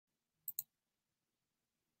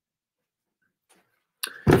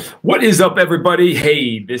What is up, everybody?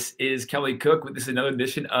 Hey, this is Kelly Cook with another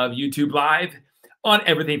edition of YouTube Live on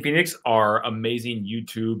Everything Phoenix, our amazing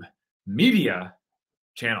YouTube media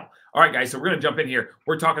channel. All right, guys, so we're going to jump in here.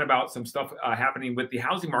 We're talking about some stuff happening with the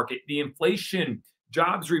housing market, the inflation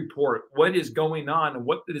jobs report. What is going on?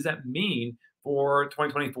 What does that mean for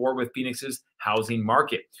 2024 with Phoenix's housing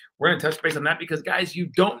market? We're going to touch base on that because, guys, you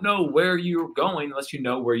don't know where you're going unless you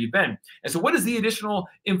know where you've been. And so what is the additional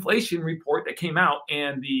inflation report that came out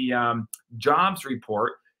and the jobs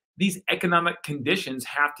report? These economic conditions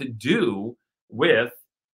have to do with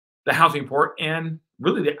the housing report and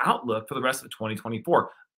really the outlook for the rest of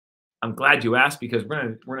 2024. I'm glad you asked because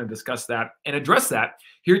we're gonna discuss that and address that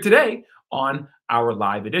here today on our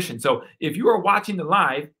live edition. So if you are watching the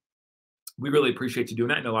live, we really appreciate you doing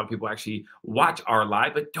that. I know a lot of people actually watch our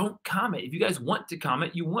live, but don't comment. If you guys want to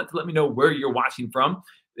comment, you want to let me know where you're watching from.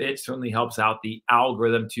 It certainly helps out the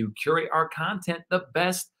algorithm to curate our content the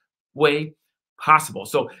best way possible.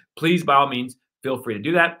 So please, by all means, feel free to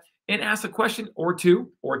do that and ask a question or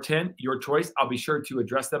two or 10, your choice. I'll be sure to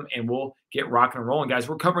address them and we'll get rocking and rolling, guys.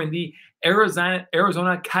 We're covering the Arizona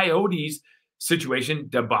Coyotes situation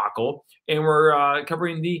debacle, and we're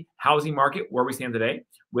covering the housing market, where we stand today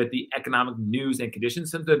with the economic news and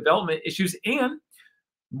conditions, some development issues, and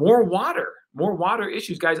more water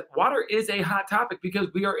issues, guys. Water is a hot topic because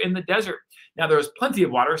we are in the desert. Now, there's plenty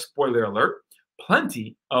of water, spoiler alert,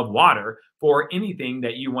 plenty of water for anything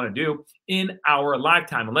that you want to do in our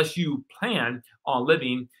lifetime, unless you plan on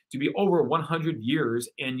living to be over 100 years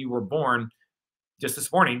and you were born just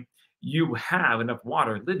this morning. You have enough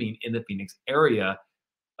water living in the Phoenix area,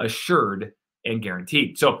 assured and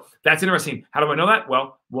guaranteed. So that's interesting. How do I know that?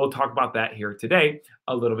 Well, we'll talk about that here today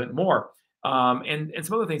a little bit more. And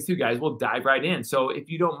some other things too, guys. We'll dive right in. So if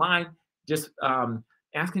you don't mind, just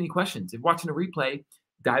ask any questions. If you're watching a replay,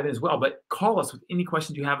 dive in as well. But call us with any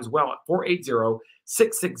questions you have as well at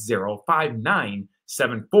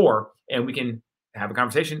 480-660-5974. And we can have a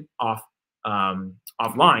conversation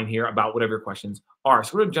offline here about whatever your questions are.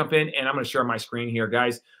 So we're going to jump in and I'm going to share my screen here,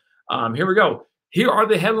 guys. Here we go. Here are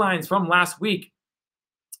the headlines from last week.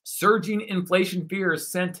 Surging inflation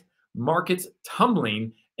fears sent markets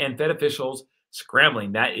tumbling and Fed officials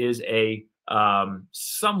scrambling. That is a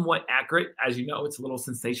somewhat accurate. As you know, it's a little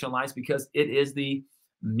sensationalized because it is the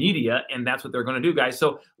media and that's what they're going to do, guys.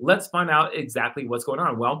 So let's find out exactly what's going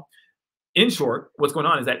on. Well, in short, what's going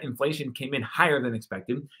on is that inflation came in higher than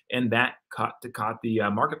expected, and that caught the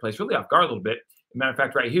marketplace really off guard a little bit. As a matter of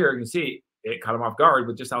fact, right here, you can see it caught them off guard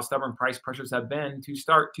with just how stubborn price pressures have been to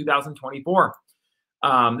start 2024.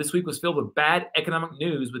 This week was filled with bad economic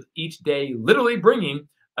news, with each day literally bringing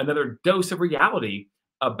another dose of reality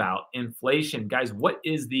about inflation. Guys, what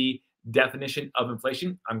is the definition of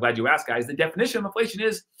inflation? I'm glad you asked, guys. The definition of inflation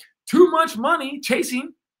is too much money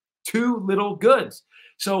chasing too little goods.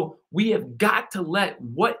 So we have got to let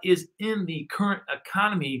what is in the current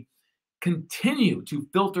economy continue to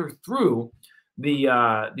filter through the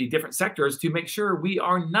different sectors to make sure we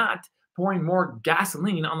are not pouring more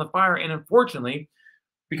gasoline on the fire. And unfortunately,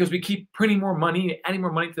 because we keep printing more money, adding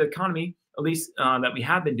more money to the economy, at least that we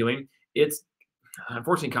have been doing, it's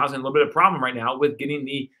unfortunately causing a little bit of problem right now with getting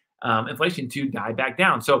the inflation to die back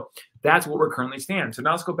down. So that's what we're currently stand. So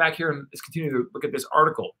now let's go back here and let's continue to look at this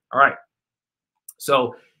article. All right.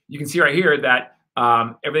 So you can see right here that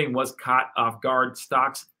everything was caught off guard.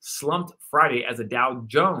 Stocks slumped Friday as the Dow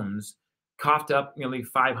Jones coughed up nearly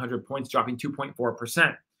 500 points, dropping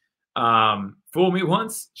 2.4%. Fool me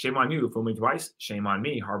once, shame on you. Fool me twice, shame on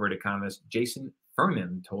me, Harvard economist Jason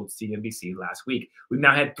Furman told CNBC last week. We've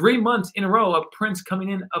now had 3 months in a row of prints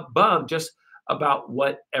coming in above just about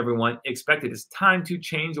what everyone expected. It's time to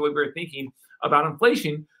change the way we're thinking about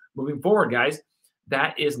inflation moving forward, guys.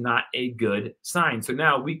 That is not a good sign. So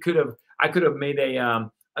now I could have made a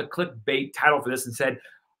clickbait title for this and said,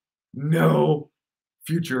 no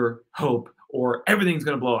future hope, or everything's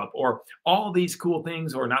going to blow up, or all these cool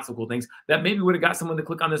things or not so cool things that maybe would have got someone to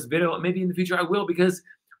click on this video. Maybe in the future I will, because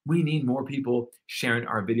we need more people sharing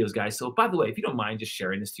our videos, guys. So by the way, if you don't mind just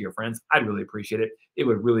sharing this to your friends, I'd really appreciate it. It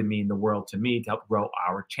would really mean the world to me to help grow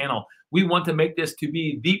our channel. We want to make this to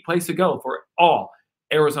be the place to go for all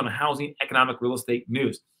Arizona housing, economic, real estate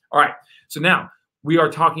news. All right, so now we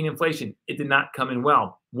are talking inflation. It did not come in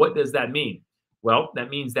well. What does that mean? Well, that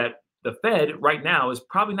means that the Fed right now is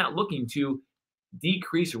probably not looking to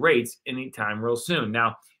decrease rates anytime real soon.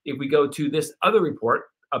 Now, if we go to this other report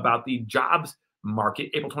about the jobs market,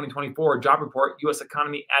 April 2024 job report, U.S.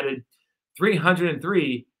 economy added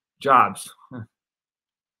 303 jobs.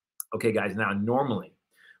 Okay, guys, now normally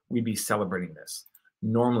we'd be celebrating this.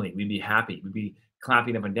 normally. We'd be happy. We'd be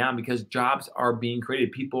clapping up and down because jobs are being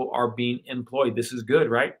created. People are being employed. This is good,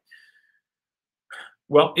 right?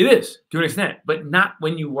 Well, it is to an extent, but not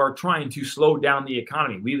when you are trying to slow down the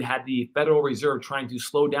economy. We've had the Federal Reserve trying to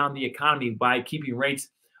slow down the economy by keeping rates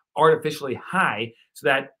artificially high so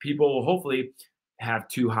that people will hopefully have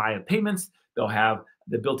too high of payments. They'll have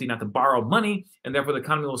the ability not to borrow money, and therefore the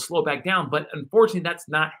economy will slow back down. But unfortunately, that's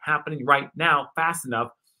not happening right now fast enough.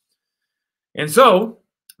 And so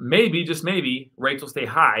maybe, just maybe, rates will stay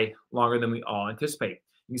high longer than we all anticipate.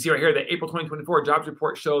 You can see right here that April 2024 jobs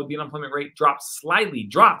report showed the unemployment rate dropped slightly,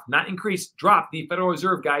 not increased, dropped. The Federal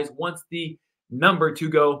Reserve, guys, wants the number to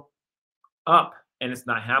go up, and it's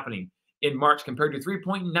not happening in March compared to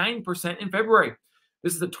 3.9% in February.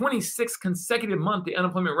 This is the 26th consecutive month the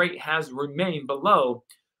unemployment rate has remained below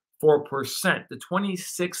 4%. The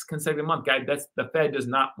 26th consecutive month, guys, that's the Fed does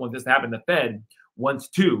not want this to happen. The Fed wants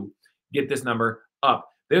to get this number up.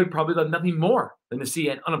 They would probably love nothing more than to see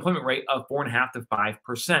an unemployment rate of 4.5% to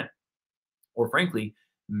 5%, or frankly,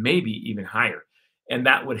 maybe even higher. And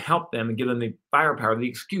that would help them and give them the firepower, the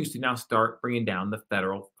excuse to now start bringing down the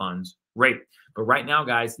federal funds rate. But right now,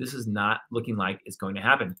 guys, this is not looking like it's going to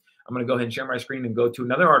happen. I'm going to go ahead and share my screen and go to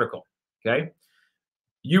another article. Okay.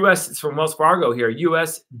 U.S. It's from Wells Fargo here.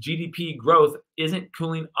 U.S. GDP growth isn't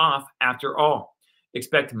cooling off after all.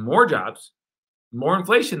 Expect more jobs, more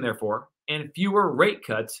inflation, therefore, and fewer rate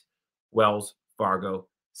cuts, Wells Fargo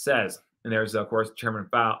says. And there's, of course, Chairman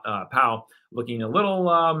Powell looking a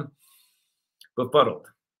little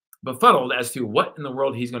befuddled as to what in the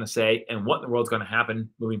world he's going to say and what in the world's going to happen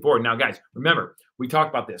moving forward. Now, guys, remember, we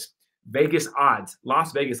talked about this. Vegas odds,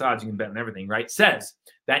 Las Vegas odds, you can bet on everything, right? Says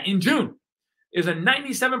that in June, there's a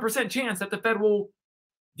 97% chance that the Fed will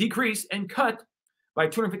decrease and cut by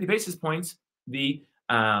 250 basis points the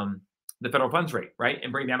federal funds rate, right?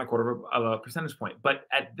 And bring down a quarter of a percentage point. But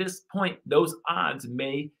at this point, those odds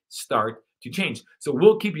may start to change. So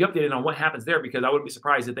we'll keep you updated on what happens there, because I wouldn't be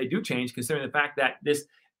surprised if they do change, considering the fact that this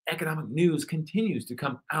economic news continues to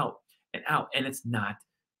come out, and it's not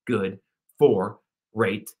good for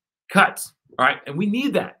rate cuts. All right. And we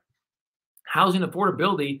need that. Housing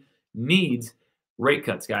affordability needs rate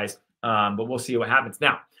cuts, guys. But we'll see what happens.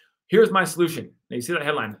 Now, here's my solution. Now, you see that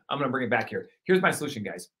headline? I'm going to bring it back here. Here's my solution,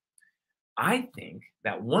 guys. I think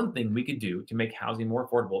that one thing we could do to make housing more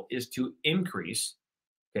affordable is to increase,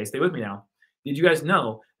 okay, stay with me now. Did you guys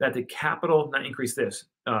know that the capital, increase this,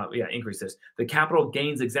 the capital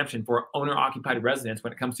gains exemption for owner-occupied residents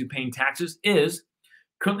when it comes to paying taxes is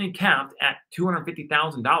currently capped at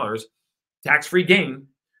 $250,000 tax-free gain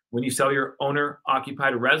when you sell your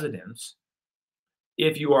owner-occupied residence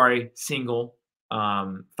if you are a single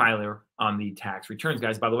filer on the tax returns.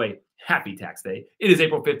 Guys, by the way, happy tax day. It is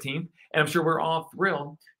April 15th, and I'm sure we're all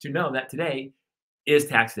thrilled to know that today is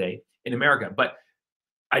tax day in America. But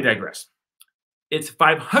I digress. It's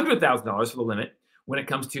 $500,000 for the limit when it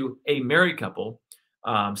comes to a married couple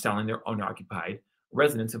selling their owner-occupied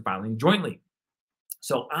residence and filing jointly.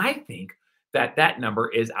 So I think that that number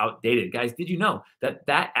is outdated. Guys, did you know that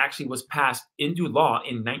that actually was passed into law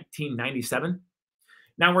in 1997?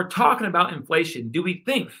 Now we're talking about inflation. Do we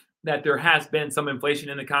think that there has been some inflation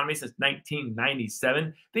in the economy since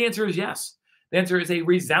 1997? The answer is yes. The answer is a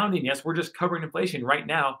resounding yes. We're just covering inflation right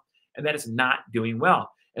now, and that is not doing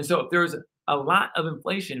well. And so if there's a lot of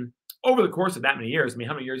inflation over the course of that many years, I mean,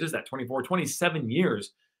 how many years is that? 24, 27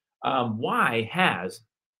 years. Why has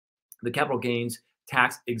the capital gains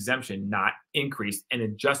tax exemption not increased and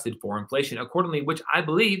adjusted for inflation accordingly, which I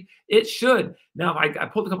believe it should? Now, I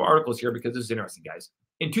pulled a couple articles here because this is interesting, guys.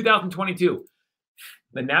 In 2022,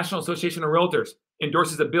 the National Association of Realtors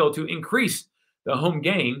endorses a bill to increase the home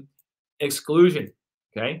gain exclusion,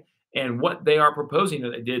 okay? And what they are proposing,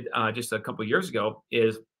 that they did just a couple of years ago,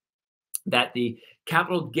 is that the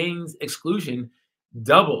capital gains exclusion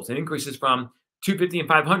doubles and increases from 250 and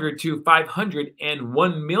 500 to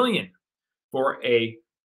 501 million for a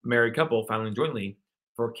married couple filing jointly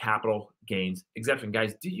for capital gains exemption.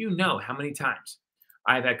 Guys, do you know how many times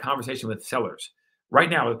I've had conversation with sellers right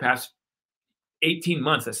now in the past 18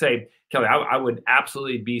 months that say, Kelly, I would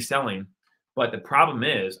absolutely be selling, but the problem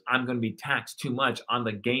is I'm going to be taxed too much on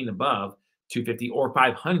the gain above 250 or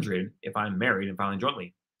 500 if I'm married and filing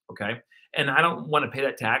jointly, okay? And I don't want to pay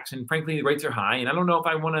that tax, and frankly, the rates are high, and I don't know if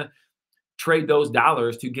I want to trade those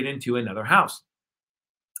dollars to get into another house.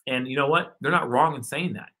 And you know what? They're not wrong in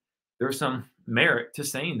saying that. There's some merit to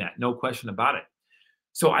saying that, no question about it.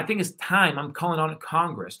 So I think it's time. I'm calling on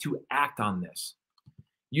Congress to act on this.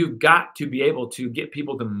 You've got to be able to get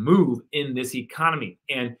people to move in this economy.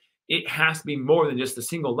 And it has to be more than just a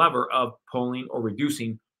single lever of pulling or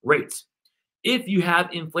reducing rates. If you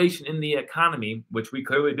have inflation in the economy, which we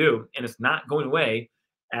clearly do, and it's not going away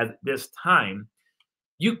at this time,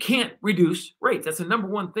 you can't reduce rates. That's the number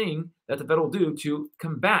one thing that the Fed will do to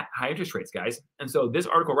combat high interest rates, guys. And so this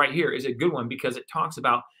article right here is a good one because it talks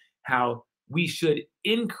about how we should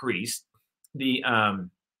increase the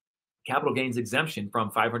capital gains exemption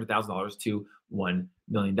from $500,000 to $1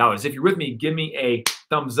 million. If you're with me, give me a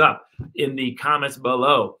thumbs up in the comments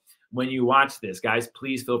below when you watch this, guys.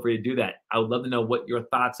 Please feel free to do that. I would love to know what your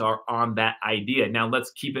thoughts are on that idea. Now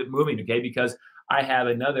let's keep it moving, okay? Because I have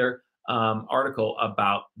another article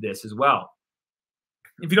about this as well.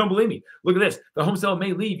 If you don't believe me, look at this. The home sale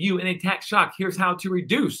may leave you in a tax shock. Here's how to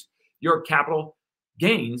reduce your capital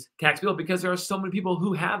gains tax bill because there are so many people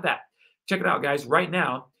who have that. Check it out, guys. Right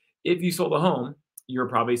now, if you sold a home, you're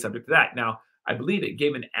probably subject to that. Now, I believe it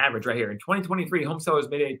gave an average right here. In 2023, home sellers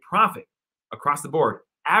made a profit across the board,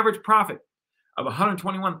 average profit of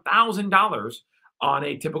 $121,000 on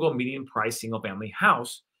a typical median price single family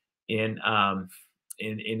house in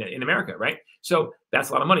America, right? So that's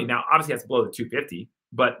a lot of money. Now, obviously, that's below the 250,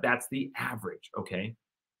 but that's the average, okay?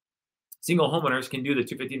 Single homeowners can do the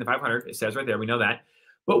 250 and the 500. It says right there, we know that.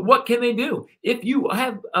 But what can they do? If you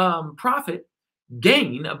have profit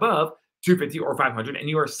gain above 250 or 500 and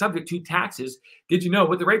you are subject to taxes, did you know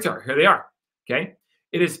what the rates are? Here they are, okay?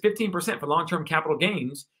 It is 15% for long-term capital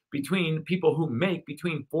gains between people who make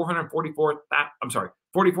between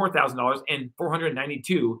 $44,000 and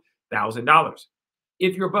 $492,000.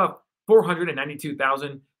 If you're above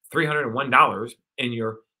 $492,301 in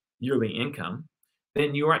your yearly income,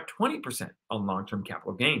 then you are at 20% on long-term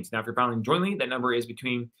capital gains. Now, if you're filing jointly, that number is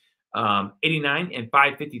between 89 and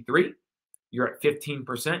 553. You're at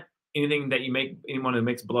 15%. Anything that you make, anyone who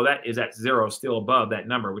makes below that is at zero, still above that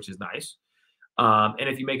number, which is nice. And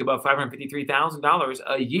if you make above $553,000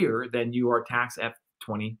 a year, then you are taxed at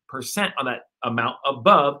 20% on that amount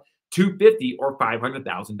above $250,000 or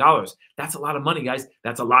 $500,000. That's a lot of money, guys.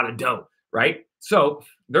 That's a lot of dough, right? So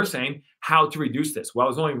they're saying how to reduce this. Well,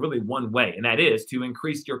 there's only really one way, and that is to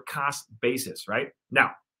increase your cost basis, right?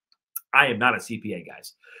 Now, I am not a CPA,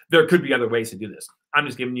 guys. There could be other ways to do this. I'm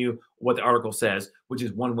just giving you what the article says, which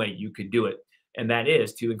is one way you could do it, and that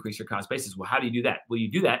is to increase your cost basis. Well, how do you do that? Well, you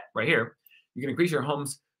do that right here. You can increase your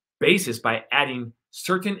home's basis by adding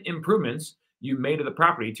certain improvements you made to the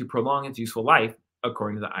property to prolong its useful life,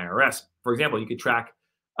 according to the IRS. For example, you could tack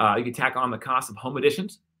on the cost of home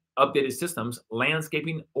additions, updated systems,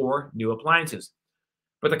 landscaping, or new appliances.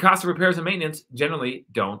 But the cost of repairs and maintenance generally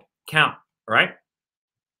don't count, all right?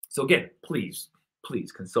 So again, please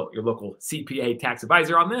consult your local CPA tax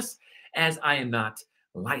advisor on this, as I am not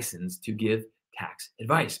licensed to give tax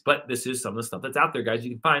advice. But this is some of the stuff that's out there, guys,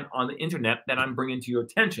 you can find on the internet that I'm bringing to your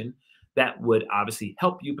attention that would obviously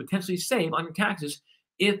help you potentially save on your taxes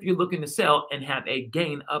if you're looking to sell and have a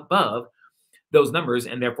gain above those numbers,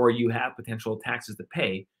 and therefore you have potential taxes to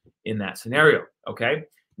pay in that scenario, okay?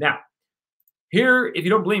 Now, here, if you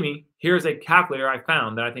don't believe me, here's a calculator I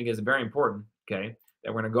found that I think is very important, okay,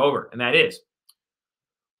 that we're going to go over, and that is,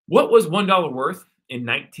 what was $1 worth in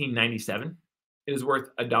 1997? It is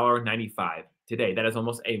worth $1.95 today. That is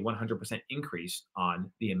almost a 100% increase on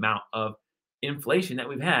the amount of inflation that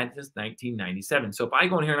we've had since 1997. So if I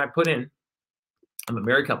go in here and I put in, I'm a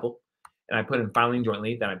married couple, and I put in filing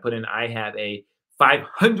jointly, then I have a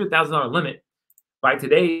 $500,000 limit. By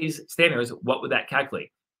today's standards, what would that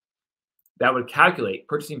calculate? That would calculate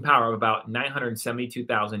purchasing power of about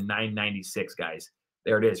 $972,996, guys.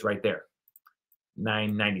 There it is right there,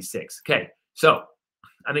 996. Okay, so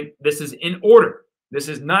I think this is in order. This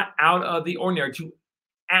is not out of the ordinary to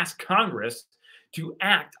ask Congress to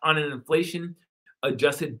act on an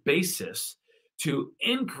inflation-adjusted basis to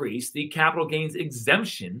increase the capital gains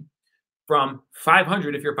exemption from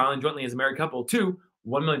 $500,000 if you're filing jointly as a married couple to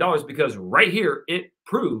 $1 million, because right here it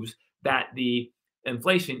proves that the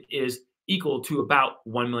inflation is equal to about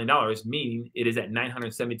 $1 million, meaning it is at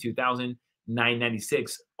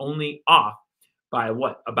 $972,996, only off by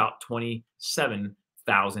what? About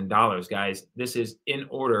 $27,000, guys. This is in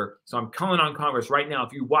order. So I'm calling on Congress right now,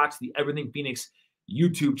 if you watch the Everything Phoenix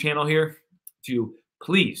YouTube channel here, to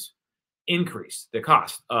please increase the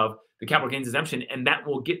cost of the capital gains exemption, and that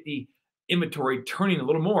will get the inventory turning a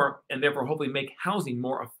little more, and therefore hopefully make housing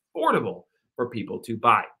more affordable for people to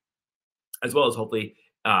buy, as well as hopefully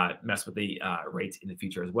mess with the rates in the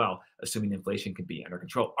future as well, assuming inflation can be under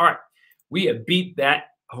control. All right, we have beat that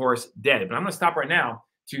horse dead, but I'm going to stop right now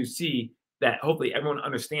to see that hopefully everyone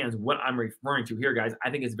understands what I'm referring to here, guys.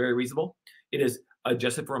 I think it's very reasonable. It is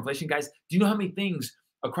adjusted for inflation, guys. Do you know how many things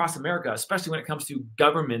across America, especially when it comes to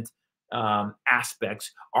government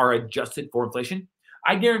aspects, are adjusted for inflation?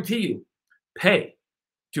 I guarantee you pay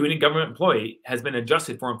to any government employee has been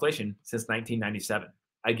adjusted for inflation since 1997.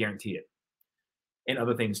 I guarantee it. And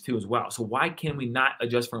other things too as well. So why can we not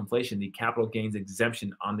adjust for inflation the capital gains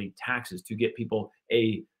exemption on the taxes to get people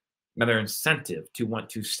another incentive to want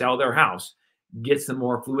to sell their house, get some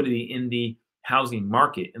more fluidity in the housing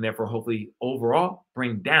market, and therefore hopefully overall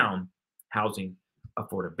bring down housing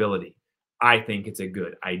affordability? I think it's a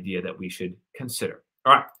good idea that we should consider.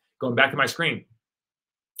 All right, going back to my screen.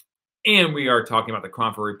 And we are talking about the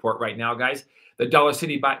Cromford report right now, guys. The dollar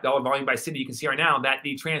volume by city, you can see right now that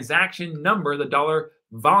the transaction number, the dollar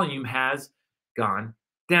volume has gone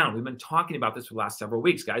down. We've been talking about this for the last several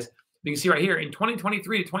weeks, guys. You can see right here in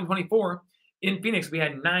 2023 to 2024, in Phoenix, we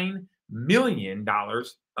had $9 million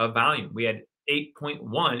of volume. We had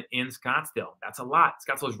 8.1 in Scottsdale. That's a lot.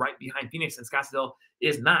 Scottsdale is right behind Phoenix, and Scottsdale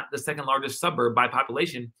is not the second largest suburb by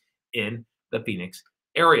population in the Phoenix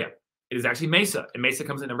area. It is actually Mesa, and Mesa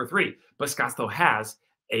comes in number 3. But Scottsdale has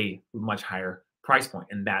a much higher price point,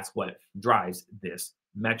 and that's what drives this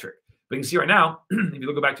metric. But you can see right now, if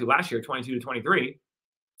you go back to last year, 22 to 23,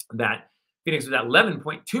 that Phoenix was at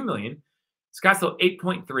 11.2 million, Scottsdale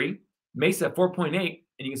 8.3, Mesa 4.8, and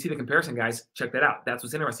you can see the comparison, guys. Check that out. That's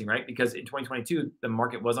what's interesting, right? Because in 2022, the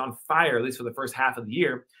market was on fire, at least for the first half of the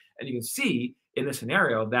year. And you can see in this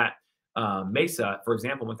scenario that Mesa, for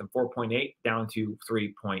example, went from 4.8 down to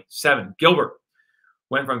 3.7. Gilbert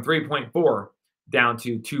went from 3.4 down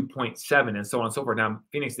to 2.7, and so on and so forth. Now,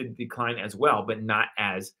 Phoenix did decline as well, but not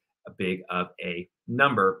as big of a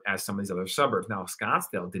number as some of these other suburbs. Now,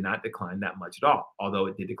 Scottsdale did not decline that much at all, although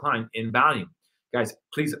it did decline in volume. Guys,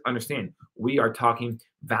 please understand, we are talking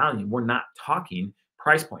volume. We're not talking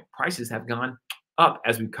price point. Prices have gone up,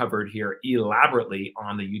 as we covered here elaborately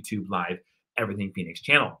on the YouTube Live Everything Phoenix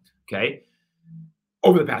channel, okay,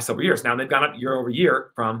 over the past several years. Now, they've gone up year over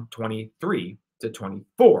year from 23 to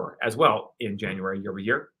 24 as well in January year over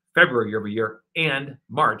year, February year over year, and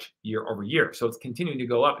March year over year. So it's continuing to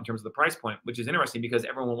go up in terms of the price point, which is interesting because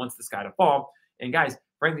everyone wants the sky to fall. And guys,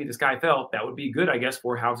 frankly, the sky fell. That would be good, I guess,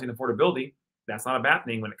 for housing affordability. That's not a bad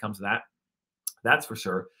thing when it comes to that. That's for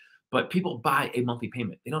sure. But people buy a monthly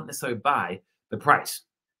payment. They don't necessarily buy the price.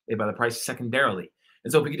 They buy the price secondarily.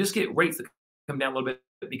 And so if we could just get rates that come down a little bit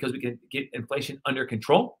because we can get inflation under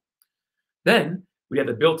control, then we have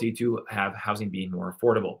the ability to have housing be more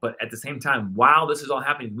affordable. But at the same time, while this is all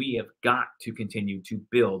happening, we have got to continue to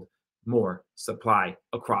build more supply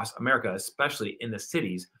across America, especially in the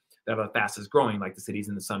cities that are the fastest growing, like the cities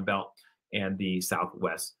in the Sun Belt and the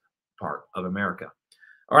Southwest part of America.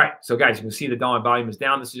 All right, so guys, you can see the dollar volume is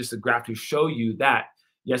down. This is just a graph to show you that,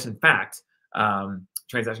 yes, in fact,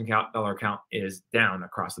 transaction count, dollar count is down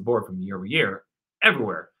across the board from year over year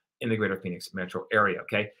everywhere in the greater Phoenix metro area,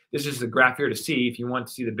 okay? This is a graph here to see. If you want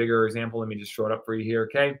to see the bigger example, let me just show it up for you here,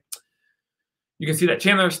 okay? You can see that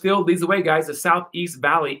Chandler still leads the way, guys. The Southeast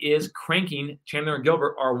Valley is cranking. Chandler and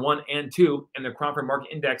Gilbert are 1 and 2, and the Cromford Market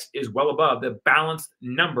Index is well above the balanced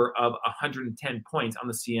number of 110 points on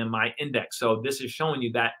the CMI Index. So this is showing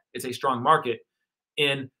you that it's a strong market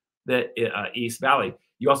in the East Valley.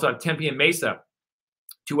 You also have Tempe and Mesa,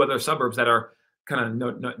 2 other suburbs that are kind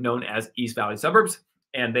of known as East Valley suburbs,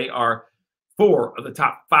 and they are 4 of the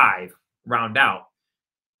top 5 round out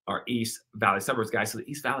are East Valley suburbs, guys. So the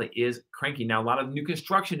East Valley is cranky. Now, a lot of new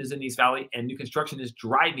construction is in East Valley, and new construction is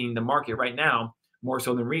driving the market right now, more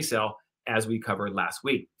so than resale, as we covered last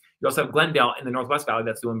week. You also have Glendale in the Northwest Valley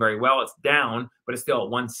that's doing very well. It's down, but it's still at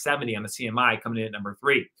 170 on the CMI, coming in at number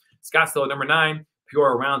 3. Scottsdale at number 9.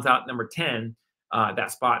 Peoria rounds out number 10.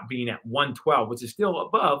 That spot being at 112, which is still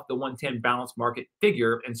above the 110 balanced market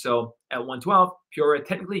figure. And so at 112, Peoria,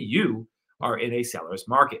 technically you are in a seller's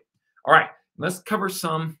market. All right, let's cover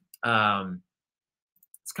some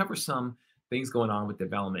things going on with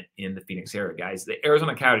development in the Phoenix area, guys. The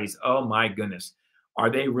Arizona counties, oh my goodness. Are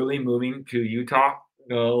they really moving to Utah?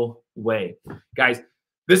 No way. Guys,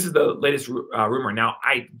 this is the latest rumor. Now,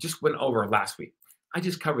 I just went over last week. I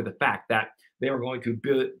just covered the fact that they were going to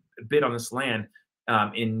bid on this land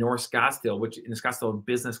in North Scottsdale, which in the Scottsdale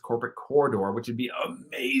Business Corporate Corridor, which would be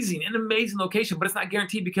amazing, an amazing location, but it's not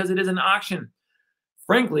guaranteed because it is an auction.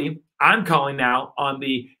 Frankly, I'm calling now on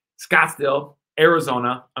the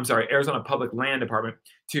Arizona Public Land Department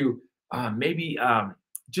to maybe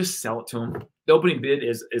just sell it to them. The opening bid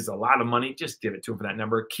is a lot of money. Just give it to them for that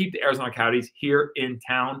number. Keep the Arizona counties here in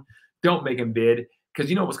town. Don't make them bid, because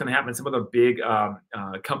you know what's going to happen. Some other big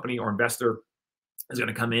company or investor is going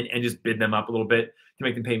to come in and just bid them up a little bit to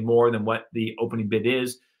make them pay more than what the opening bid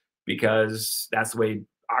is, because that's the way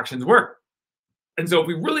auctions work. And so if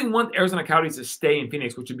we really want Arizona counties to stay in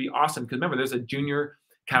Phoenix, which would be awesome, because remember, there's a junior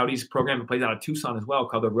counties program that plays out of Tucson as well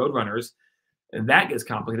called the Roadrunners. And that gets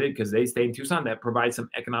complicated because they stay in Tucson. That provides some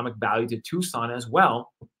economic value to Tucson as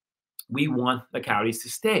well. We want the Coyotes to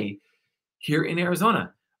stay here in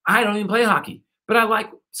Arizona. I don't even play hockey, but I like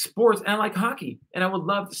sports and I like hockey. And I would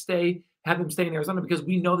love to have them stay in Arizona because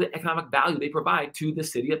we know the economic value they provide to the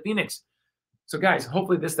city of Phoenix. So guys,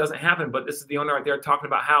 hopefully this doesn't happen, but this is the owner right there talking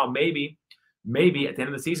about how maybe at the end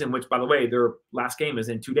of the season, which by the way, their last game is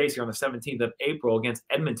in 2 days here on the 17th of April against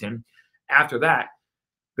Edmonton. After that,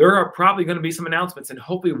 there are probably going to be some announcements, and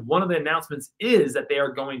hopefully one of the announcements is that they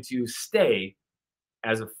are going to stay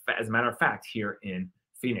as a matter of fact here in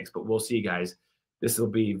Phoenix. But we'll see, guys. This will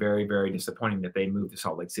be very, very disappointing that they move to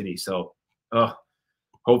Salt Lake City. So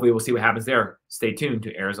hopefully we'll see what happens there. Stay tuned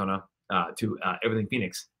to Arizona, to Everything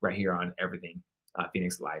Phoenix right here on Everything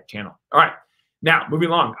Phoenix Live channel. All right. Now, moving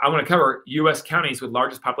along, I want to cover U.S. counties with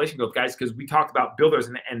largest population growth, guys, because we talked about builders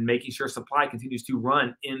and making sure supply continues to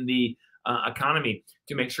run in the economy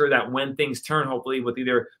to make sure that when things turn, hopefully with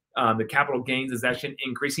either the capital gains possession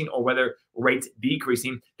increasing or whether rates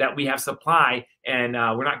decreasing, that we have supply and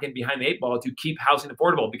we're not getting behind the 8 ball to keep housing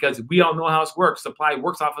affordable, because we all know how this works. Supply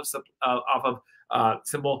works off of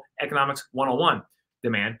simple economics 101,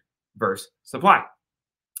 demand versus supply.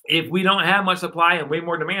 If we don't have much supply and way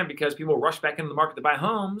more demand because people rush back into the market to buy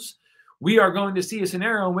homes, we are going to see a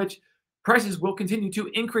scenario in which prices will continue to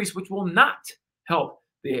increase, which will not help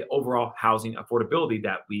the overall housing affordability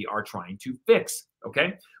that we are trying to fix.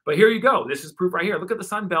 Okay, but here you go. This is proof right here. Look at the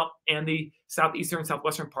Sun Belt and the southeastern,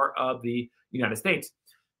 southwestern part of the United States.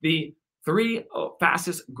 The 3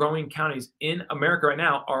 fastest growing counties in America right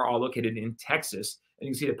now are all located in Texas. And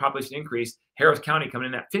you can see the population increase. Harris County coming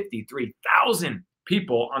in at 53,000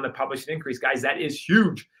 people on the population increase. Guys, that is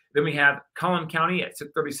huge. Then we have Collin County at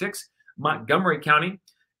 36, Montgomery County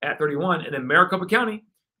at 31, and then Maricopa County.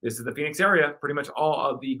 This is the Phoenix area. Pretty much all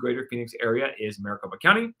of the greater Phoenix area is Maricopa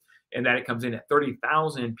County, and that it comes in at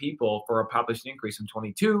 30,000 people for a population increase from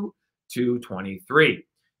 22 to 23. You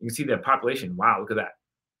can see the population. Wow, look at that.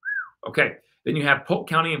 Okay, then you have Polk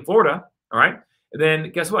County in Florida. All right, and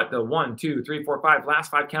then guess what? The 1, 2, 3, 4, 5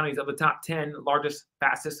 last 5 counties of the top 10 largest,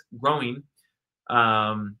 fastest growing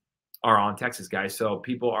are on Texas, guys. So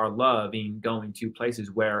people are loving going to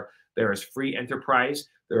places where there is free enterprise.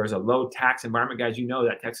 There is a low tax environment, guys. You know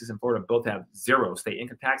that Texas and Florida both have 0 state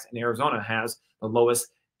income tax, and Arizona has the lowest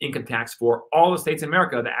income tax for all the states in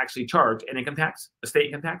America that actually charge an income tax, a state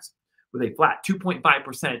income tax, with a flat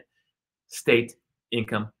 2.5% state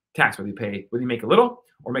income tax. Whether you make a little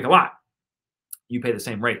or make a lot, you pay the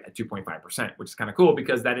same rate at 2.5%, which is kind of cool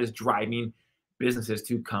because that is driving businesses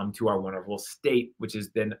to come to our wonderful state, which is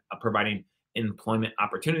then providing employment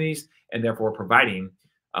opportunities and therefore providing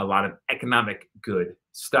a lot of economic good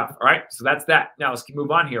stuff. All right, so that's that. Now let's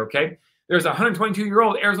move on here, okay? There's a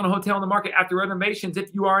 122-year-old Arizona hotel on the market after renovations.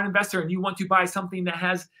 If you are an investor and you want to buy something that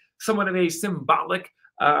has somewhat of a symbolic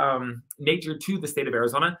nature to the state of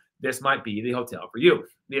Arizona, this might be the hotel for you.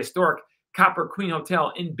 The historic Copper Queen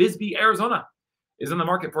Hotel in Bisbee, Arizona is on the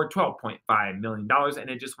market for $12.5 million, and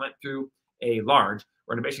it just went through a large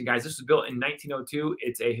renovation, guys. This was built in 1902.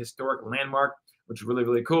 It's a historic landmark, which is really,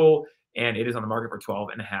 really cool. And it is on the market for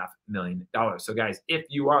 $12.5 million. So guys, if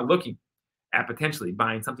you are looking at potentially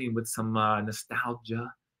buying something with some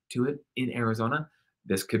nostalgia to it in Arizona,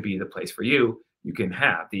 this could be the place for you. You can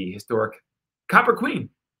have the historic Copper Queen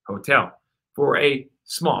Hotel for a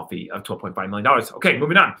small fee of $12.5 million. Okay,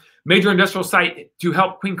 moving on. Major industrial site to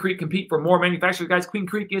help Queen Creek compete for more manufacturers. Guys, Queen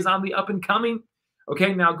Creek is on the up and coming.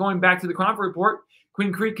 Okay, now going back to the Crawford report,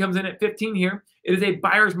 Queen Creek comes in at 15 here. It is a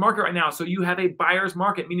buyer's market right now. So you have a buyer's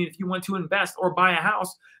market, meaning if you want to invest or buy a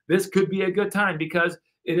house, this could be a good time because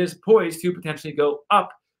it is poised to potentially go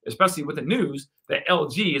up, especially with the news that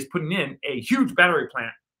LG is putting in a huge battery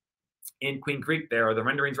plant in Queen Creek. There are the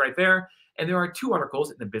renderings right there. And there are 2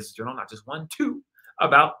 articles in the Business Journal, not just 1, 2,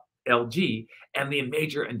 about LG and the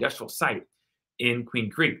major industrial site in Queen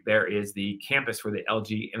Creek. There is the campus for the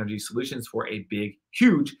LG Energy Solutions for a big,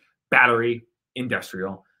 huge battery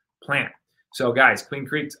industrial plant. So guys, Queen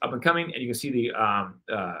Creek's up and coming, and you can see the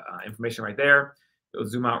information right there. It'll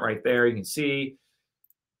zoom out right there. You can see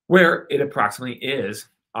where it approximately is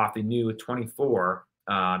off the new 24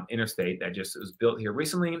 interstate that just was built here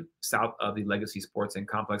recently, south of the Legacy Sports and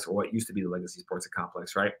Complex, or what used to be the Legacy Sports and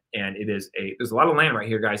Complex, right? And there's a lot of land right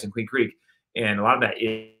here, guys, in Queen Creek, and a lot of that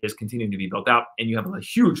is continuing to be built out. And you have a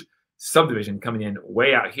huge subdivision coming in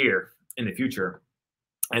way out here in the future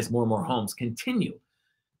as more and more homes continue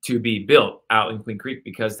to be built out in Queen Creek,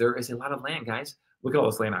 because there is a lot of land, guys. Look at all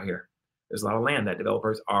this land out here. There's a lot of land that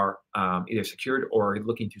developers are either secured or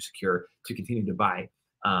looking to secure to continue to buy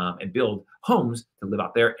and build homes to live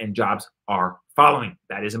out there, and jobs are following.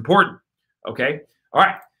 That is important. Okay. All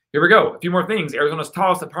right. Here we go. A few more things. Arizona's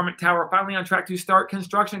tallest apartment tower finally on track to start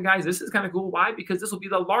construction, guys. This is kind of cool. Why? Because this will be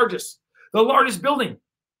the largest building,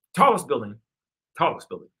 tallest building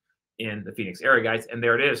in the Phoenix area, guys. And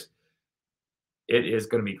there it is. It is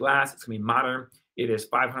going to be glass. It's going to be modern. It is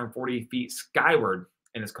 540 feet skyward,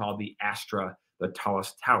 and it's called the Astra, the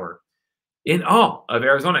tallest tower in all of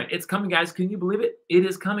Arizona. It's coming, guys. Can you believe it? It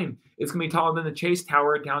is coming. It's going to be taller than the Chase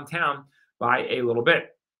Tower downtown by a little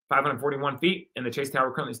bit. 541 feet, and the Chase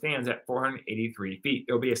Tower currently stands at 483 feet.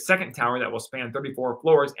 There will be a second tower that will span 34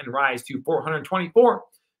 floors and rise to 424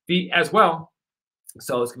 feet as well.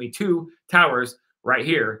 So it's going to be two towers right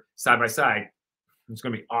here, side by side. It's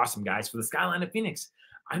going to be awesome, guys, for the skyline of Phoenix.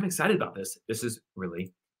 I'm excited about this. This is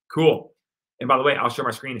really cool. And by the way, I'll share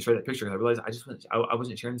my screen and share that picture because I realized I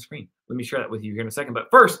wasn't sharing the screen. Let me share that with you here in a second. But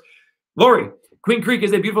first, Lori, Queen Creek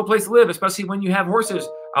is a beautiful place to live, especially when you have horses.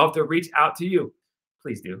 I'll have to reach out to you.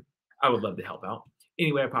 Please do. I would love to help out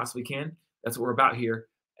any way I possibly can. That's what we're about here.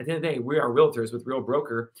 At the end of the day, we are realtors with Real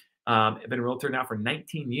Broker. I've been a realtor now for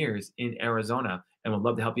 19 years in Arizona, and would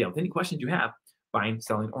love to help you out with any questions you have buying,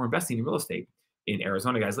 selling, or investing in real estate in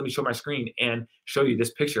Arizona, guys. Let me show my screen and show you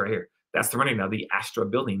this picture right here. That's the running of the Astra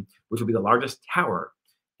building, which will be the largest tower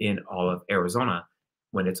in all of Arizona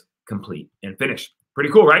when it's complete and finished. Pretty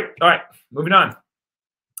cool, right? All right, moving on.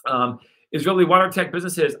 Israeli water tech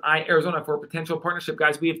businesses eye Arizona for a potential partnership,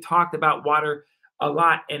 guys. We have talked about water a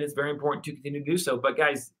lot, and it's very important to continue to do so. But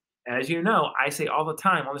guys, as you know, I say all the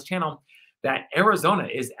time on this channel that Arizona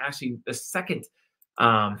is actually the second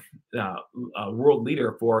world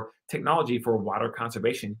leader for technology for water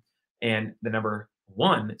conservation, and the number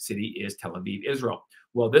one city is Tel Aviv, Israel.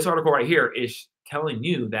 Well, this article right here is telling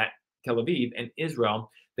you that Tel Aviv and Israel,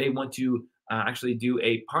 they want to actually do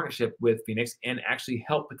a partnership with Phoenix and actually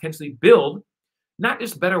help potentially build not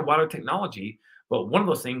just better water technology, but one of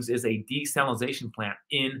those things is a desalination plant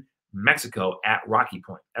in Mexico at Rocky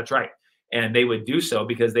Point. That's right. And they would do so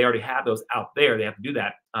because they already have those out there. They have to do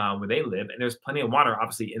that where they live. And there's plenty of water,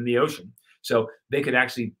 obviously, in the ocean. So they could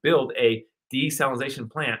actually build a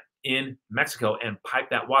desalination plant in Mexico and pipe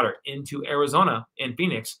that water into Arizona and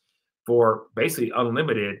Phoenix for basically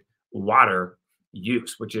unlimited water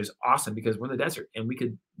use, which is awesome because we're in the desert and we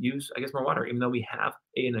could use, I guess, more water, even though we have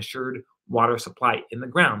an assured water supply in the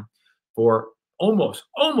ground for almost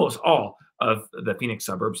all of the Phoenix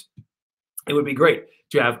suburbs. It would be great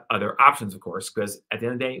to have other options, of course, because at the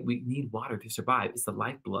end of the day, we need water to survive. It's the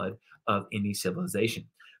lifeblood of any civilization.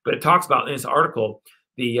 But it talks about in this article,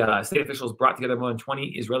 the state officials brought together more than 20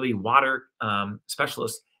 Israeli water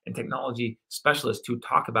specialists and technology specialists to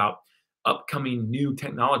talk about upcoming new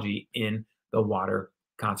technology in the water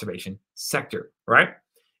conservation sector, right?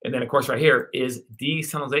 And then, of course, right here is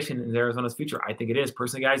desalination in Arizona's future. I think it is.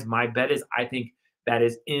 Personally, guys, my bet is I think that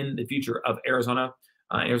is in the future of Arizona,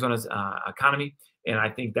 Arizona's economy, and I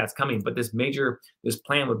think that's coming. But this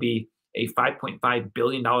plan would be a $5.5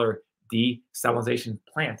 billion desalination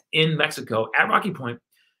plant in Mexico at Rocky Point,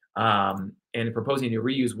 and proposing to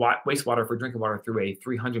reuse wastewater for drinking water through a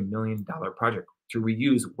 $300 million project. To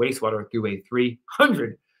reuse wastewater through a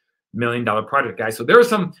 $300 million project, guys. So there is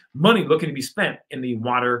some money looking to be spent in the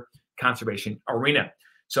water conservation arena.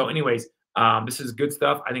 So anyways, this is good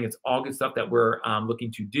stuff. I think it's all good stuff that we're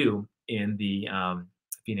looking to do in the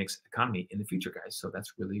Phoenix economy in the future, guys. So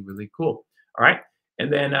that's really, really cool. All right.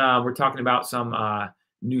 And then we're talking about some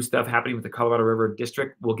new stuff happening with the Colorado River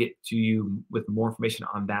District. We'll get to you with more information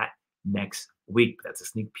on that next week. That's a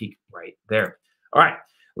sneak peek right there. All right.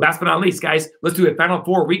 Last but not least, guys, let's do a Final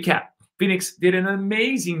Four recap. Phoenix did an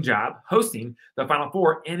amazing job hosting the Final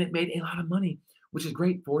Four, and it made a lot of money, which is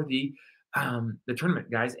great for the tournament,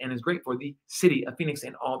 guys, and is great for the city of Phoenix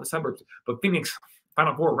and all the suburbs. But Phoenix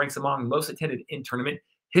Final Four ranks among most attended in tournament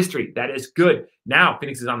history. That is good. Now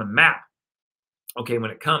Phoenix is on the map, okay,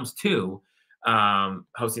 when it comes to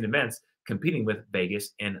hosting events, competing with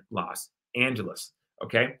Vegas and Los Angeles,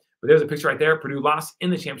 okay? But there's a picture right there. Purdue lost in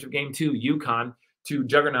the championship game to UConn, two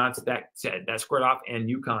juggernauts that squared off, and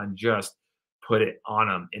UConn just put it on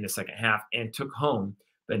them in the second half and took home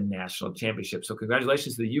the national championship. So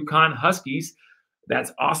congratulations to the UConn Huskies.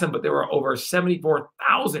 That's awesome. But there were over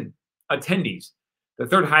 74,000 attendees, the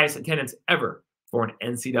third highest attendance ever for an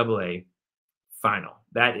NCAA final.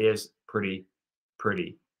 That is pretty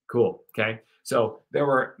cool. Okay. So there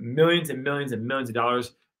were millions and millions and millions of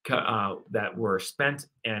dollars that were spent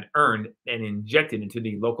and earned and injected into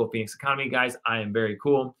the local Phoenix economy, guys. I am very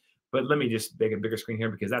cool. But let me just make a bigger screen here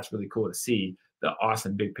because that's really cool to see the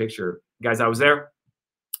awesome big picture. Guys, I was there,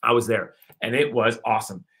 and it was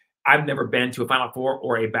awesome. I've never been to a Final Four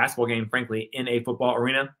or a basketball game, frankly, in a football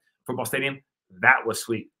stadium. That was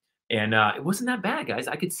sweet. And it wasn't that bad, guys.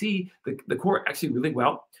 I could see the court actually really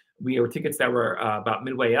well. We were tickets that were about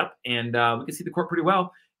midway up, and we could see the court pretty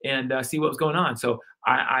well and see what was going on. So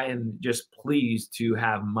I am just pleased to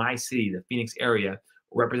have my city, the Phoenix area,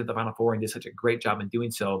 represent the Final Four and did such a great job in doing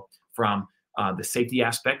so, from the safety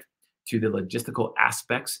aspect to the logistical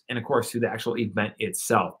aspects, and of course to the actual event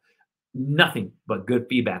itself. Nothing but good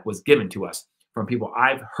feedback was given to us from people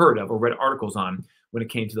I've heard of or read articles on when it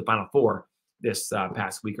came to the Final Four this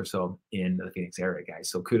past week or so in the Phoenix area, guys.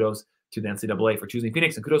 So kudos to the NCAA for choosing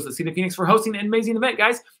Phoenix, and kudos to the city of Phoenix for hosting an amazing event,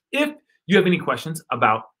 guys. If you have any questions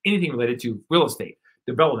about anything related to real estate,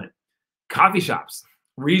 development, coffee shops,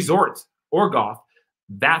 resorts, or golf,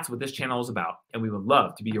 that's what this channel is about. And we would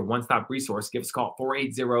love to be your one-stop resource. Give us a call,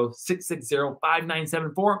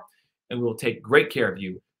 480-660-5974, and we will take great care of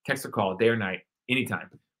you. Text or call day or night, anytime.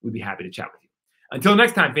 We'd be happy to chat with you. Until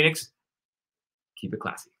next time, Phoenix, keep it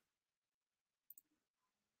classy.